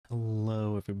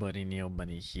everybody,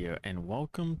 Neobunny here, and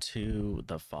welcome to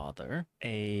The Father,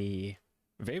 a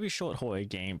very short horror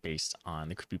game based on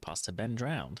the creepypasta Ben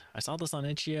Drowned. I saw this on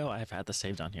itch.io, I've had this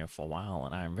saved on here for a while,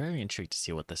 and I'm very intrigued to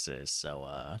see what this is,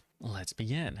 so let's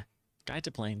begin. Guide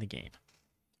to playing the game.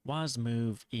 WAS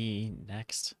move, E,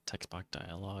 next, text box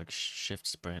dialogue, shift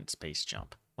sprint, space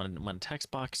jump. When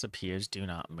text box appears, do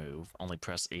not move. Only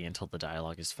press E until the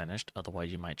dialogue is finished,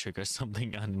 otherwise you might trigger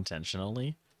something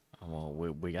unintentionally. Well,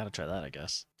 we gotta try that, I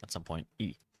guess. At some point.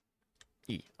 E.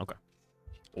 E. Okay.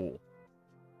 Oh.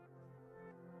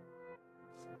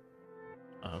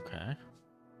 Okay.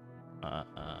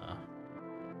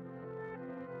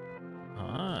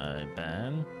 Hi,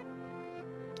 Ben.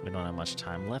 We don't have much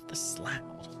time left. This is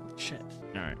loud. Shit.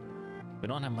 Alright. We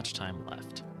don't have much time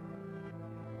left.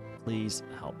 Please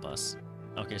help us.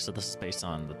 Okay, so this is based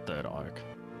on the third arc.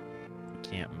 We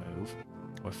can't move.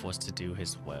 We're forced to do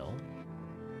his will.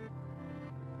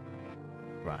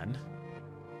 Run.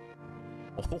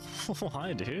 Oh,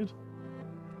 hi, dude.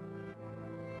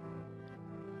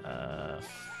 Am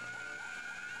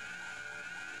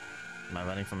I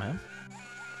running from him?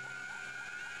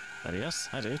 That yes?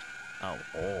 Hi, dude. Oh.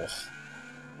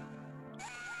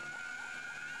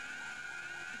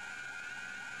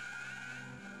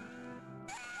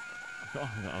 Oh,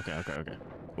 okay.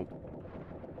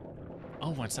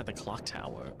 Oh, it's at the clock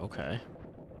tower. Okay.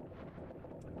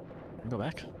 Go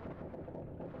back.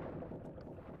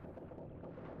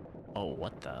 Oh,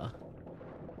 what the?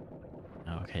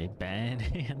 Okay, Ben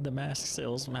and the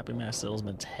happy mask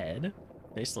salesman's head?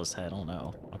 Faceless head, oh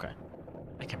no. Okay.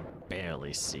 I can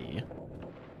barely see.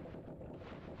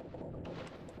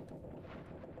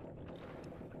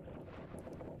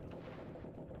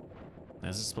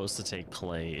 This is supposed to take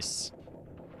place.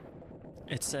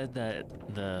 It said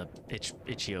that the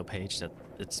itch.io page that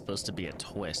it's supposed to be a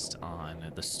twist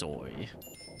on the story.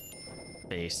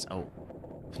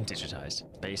 Digitized.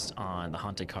 Based on the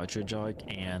Haunted Cartridge arc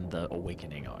and the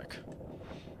Awakening arc.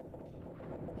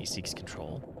 He seeks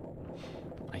control.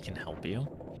 I can help you.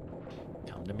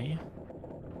 Come to me.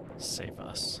 Save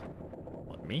us.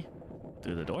 What, me?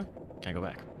 Through the door? Can I go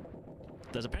back?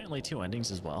 There's apparently two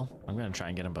endings as well. I'm gonna try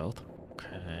and get them both.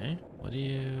 Okay. What do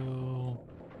you...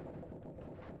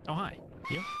 Oh, hi.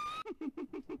 You?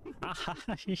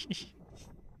 Hi.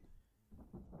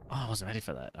 Oh, I wasn't ready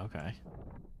for that. Okay.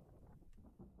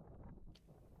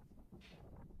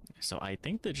 So I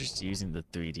think they're just using the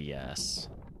 3DS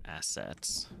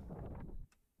assets.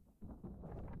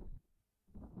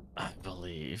 I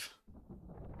believe.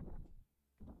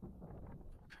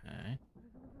 Okay.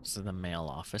 So the mail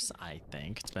office, I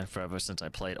think. It's been forever since I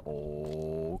played.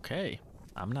 Okay.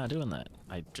 I'm not doing that.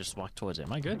 I just walked towards it.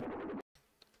 Am I good?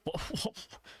 Whoa.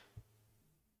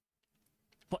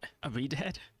 What? Are we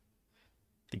dead?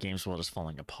 The game's world is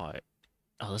falling apart.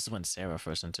 Oh, this is when Sarah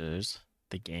first enters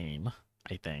the game,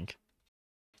 I think.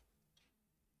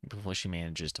 Before she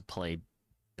manages to play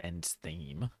Ben's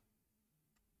theme.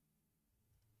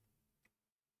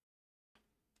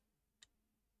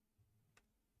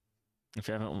 If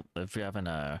you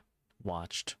haven't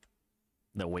watched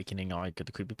the Awakening arc of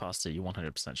the creepypasta, you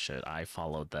 100% should. I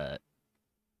followed that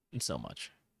so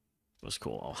much. It was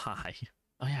cool. Oh, hi.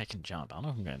 Oh yeah, I can jump. I don't know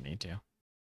if I'm gonna need to.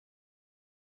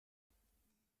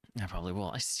 I probably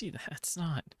will. I see that. It's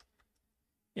not...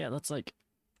 Yeah, that's like...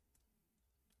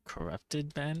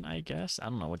 Corrupted Ben, I guess? I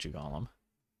don't know what you call him.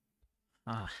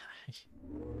 Ah.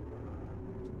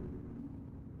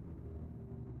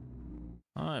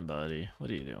 Hi, buddy.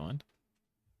 What are you doing?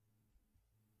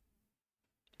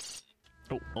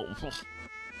 Oh.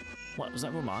 What, was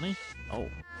that Romani? Oh.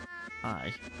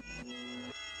 Hi.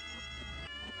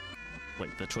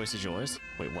 Wait, the choice is yours?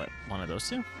 Wait, what? One of those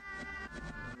two?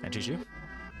 Can I choose you?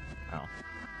 Oh.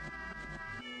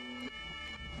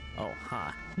 Oh,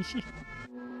 hi. I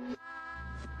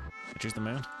choose the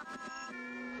moon?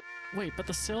 Wait, but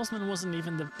the salesman wasn't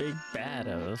even the big bad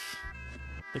of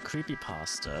the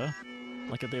creepypasta.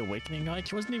 Like of the Awakening arc,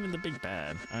 he wasn't even the big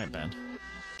bad. Alright, Ben.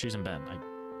 Choosing Ben, I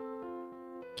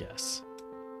guess.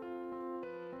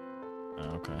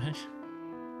 Okay.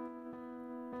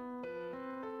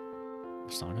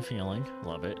 Song of Healing.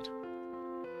 Love it.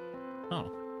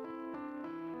 Oh.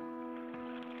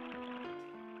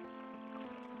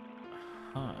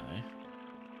 Hi.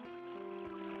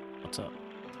 What's up?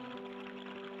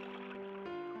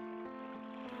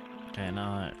 Okay,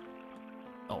 now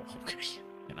oh, okay.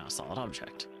 You're not a solid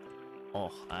object.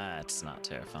 Oh, that's not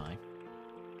terrifying.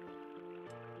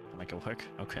 I'll make it work.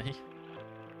 Okay.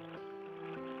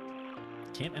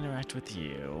 Can't interact with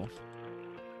you.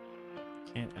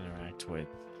 Can't interact with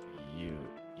you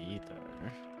either.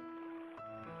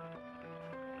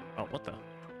 Oh, what the?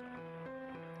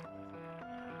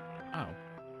 Oh.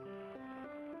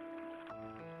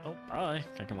 Oh, bye.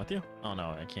 Can I come with you? Oh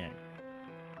no, I can't.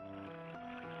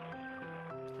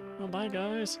 Oh, bye,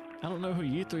 guys. I don't know who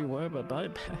you three were, but bye,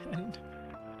 Ben.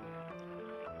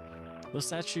 Those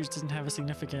statues didn't have a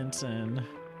significance in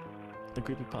the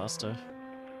creepypasta.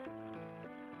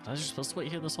 Was I just supposed to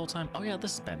wait here this whole time? Oh yeah,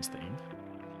 this is Ben's theme.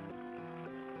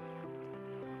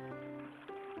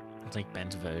 It's like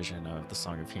Ben's version of the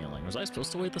Song of Healing. Was I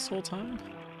supposed to wait this whole time?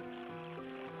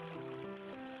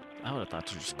 I would have thought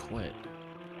to just quit.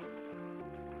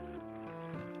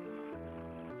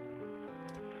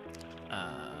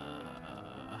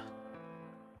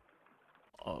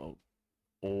 Oh,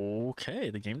 okay,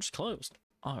 the game just closed.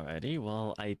 Alrighty,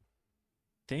 well, I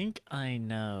think I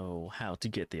know how to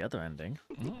get the other ending.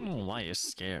 I don't know why you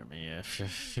scare me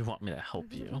if you want me to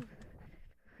help you.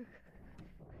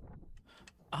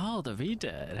 Oh, the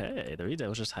V-Dead. Hey, the V-Dead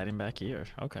was just hiding back here.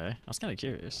 Okay, I was kind of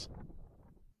curious.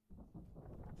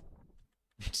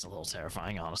 It's a little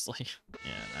terrifying, honestly.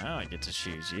 Yeah, now I get to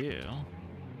choose you.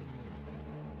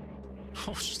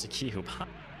 Oh, it's just a cube.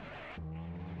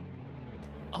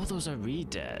 Oh, those are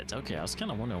re-deads. Okay, I was kind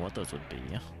of wondering what those would be.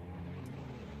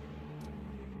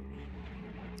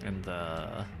 And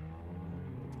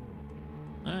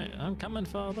Alright, I'm coming,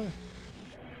 father.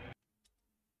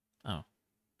 Oh.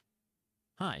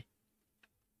 Hi.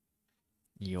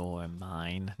 You're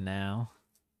mine now.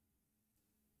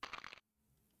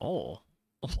 Oh.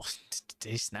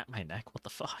 Did he snap my neck? What the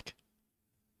fuck?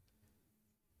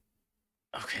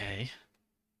 Okay.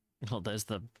 Well, there's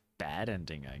the bad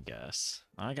ending, I guess.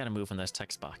 I gotta move in those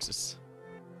text boxes.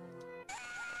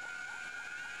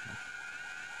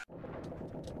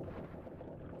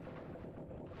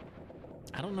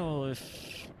 I don't know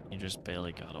if he just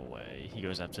barely got away. He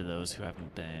goes after those who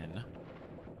haven't been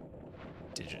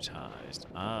digitized.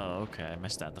 Oh, okay. I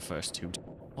missed that the first two.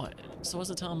 What? So was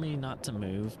it telling me not to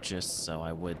move just so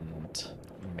I wouldn't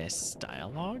miss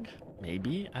dialogue?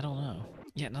 Maybe? I don't know.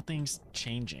 Yeah, nothing's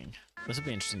changing. This would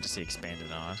be interesting to see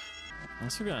expanded on.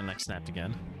 Let's figure out next snapped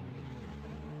again.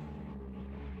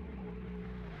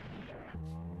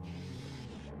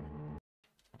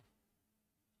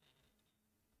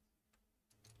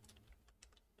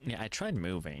 Yeah, I tried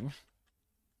moving.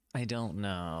 I don't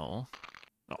know.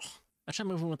 Oh, I tried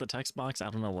moving with the text box. I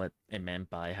don't know what it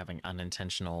meant by having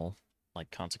unintentional like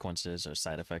consequences or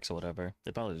side effects or whatever.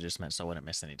 It probably just meant so I wouldn't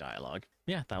miss any dialogue.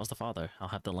 Yeah, that was the father. I'll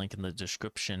have the link in the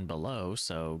description below,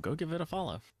 so go give it a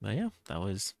follow. But yeah, that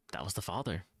was the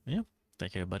father. Yeah,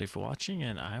 thank you everybody for watching,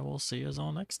 and I will see you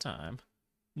all next time.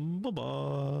 Bye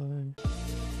bye.